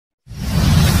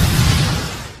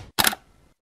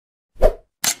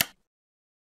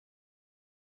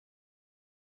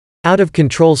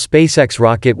Out-of-control SpaceX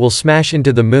rocket will smash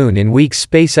into the moon in weeks.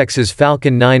 SpaceX's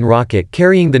Falcon 9 rocket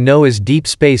carrying the NOAA's Deep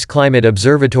Space Climate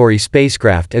Observatory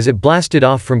spacecraft as it blasted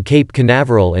off from Cape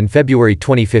Canaveral in February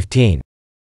 2015.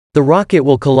 The rocket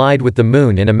will collide with the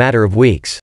moon in a matter of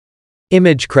weeks.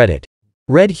 Image credit.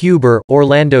 Red Huber,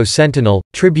 Orlando Sentinel,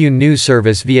 Tribune News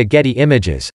Service via Getty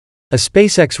Images. A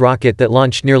SpaceX rocket that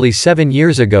launched nearly 7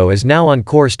 years ago is now on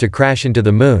course to crash into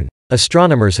the moon,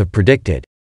 astronomers have predicted.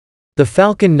 The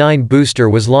Falcon 9 booster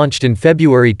was launched in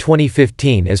February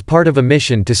 2015 as part of a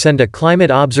mission to send a climate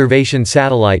observation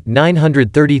satellite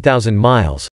 930,000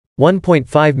 miles,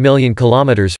 1.5 million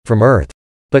kilometers, from Earth.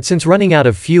 But since running out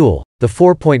of fuel, the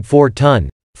 4.4-ton,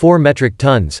 4 metric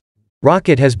tons,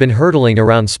 rocket has been hurtling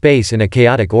around space in a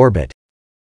chaotic orbit.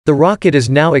 The rocket is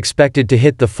now expected to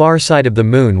hit the far side of the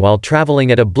moon while traveling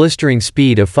at a blistering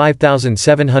speed of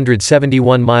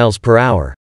 5,771 miles per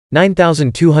hour.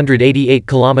 9,288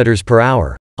 km per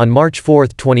hour, on March 4,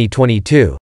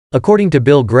 2022, according to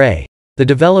Bill Gray, the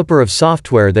developer of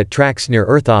software that tracks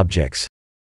near-Earth objects.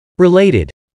 Related.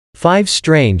 5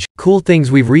 strange, cool things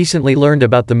we've recently learned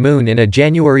about the moon. In a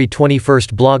January 21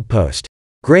 blog post,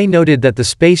 Gray noted that the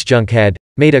space junk had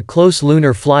made a close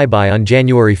lunar flyby on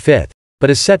January 5, but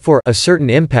is set for a certain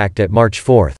impact at March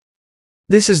 4.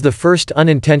 This is the first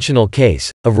unintentional case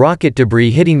of rocket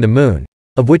debris hitting the moon,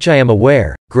 of which I am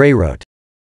aware, Gray wrote.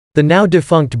 The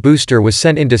now-defunct booster was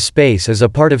sent into space as a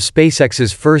part of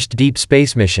SpaceX's first deep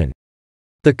space mission.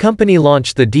 The company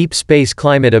launched the Deep Space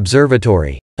Climate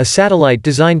Observatory, a satellite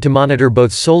designed to monitor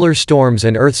both solar storms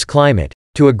and Earth's climate,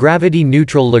 to a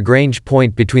gravity-neutral Lagrange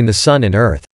point between the Sun and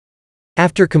Earth.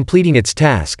 After completing its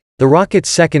task, the rocket's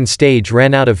second stage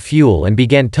ran out of fuel and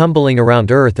began tumbling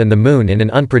around Earth and the Moon in an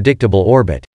unpredictable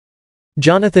orbit.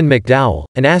 Jonathan McDowell,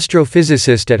 an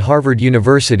astrophysicist at Harvard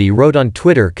University, wrote on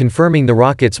Twitter confirming the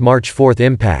rocket's March 4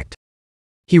 impact.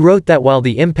 He wrote that while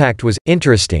the impact was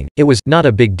interesting, it was not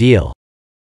a big deal.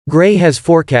 Gray has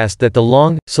forecast that the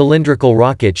long, cylindrical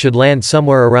rocket should land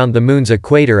somewhere around the moon's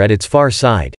equator at its far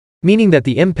side, meaning that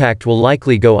the impact will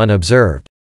likely go unobserved.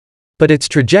 But its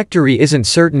trajectory isn't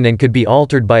certain and could be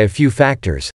altered by a few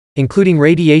factors, including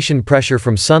radiation pressure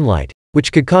from sunlight,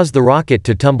 which could cause the rocket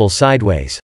to tumble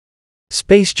sideways.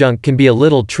 Space junk can be a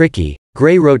little tricky,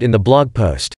 Gray wrote in the blog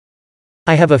post.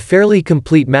 I have a fairly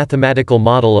complete mathematical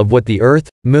model of what the Earth,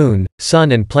 Moon,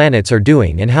 Sun and planets are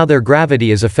doing and how their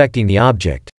gravity is affecting the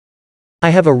object.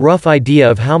 I have a rough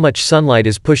idea of how much sunlight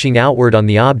is pushing outward on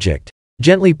the object,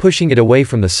 gently pushing it away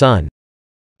from the Sun.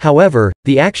 However,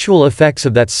 the actual effects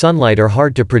of that sunlight are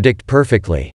hard to predict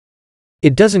perfectly.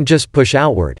 It doesn't just push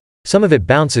outward, some of it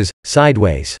bounces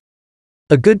sideways.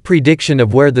 A good prediction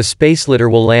of where the space litter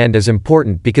will land is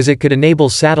important because it could enable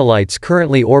satellites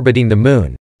currently orbiting the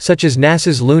Moon, such as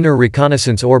NASA's Lunar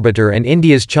Reconnaissance Orbiter and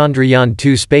India's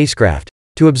Chandrayaan-2 spacecraft,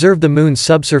 to observe the Moon's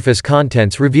subsurface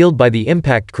contents revealed by the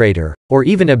impact crater, or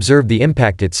even observe the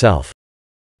impact itself.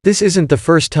 This isn't the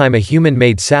first time a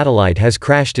human-made satellite has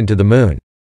crashed into the Moon.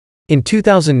 In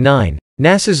 2009,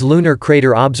 NASA's Lunar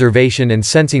Crater Observation and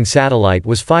Sensing Satellite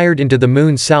was fired into the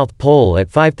Moon's south pole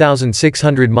at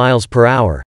 5,600 miles per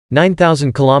hour,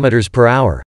 9,000 kilometers per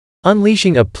hour,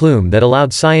 unleashing a plume that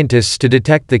allowed scientists to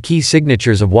detect the key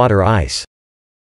signatures of water ice.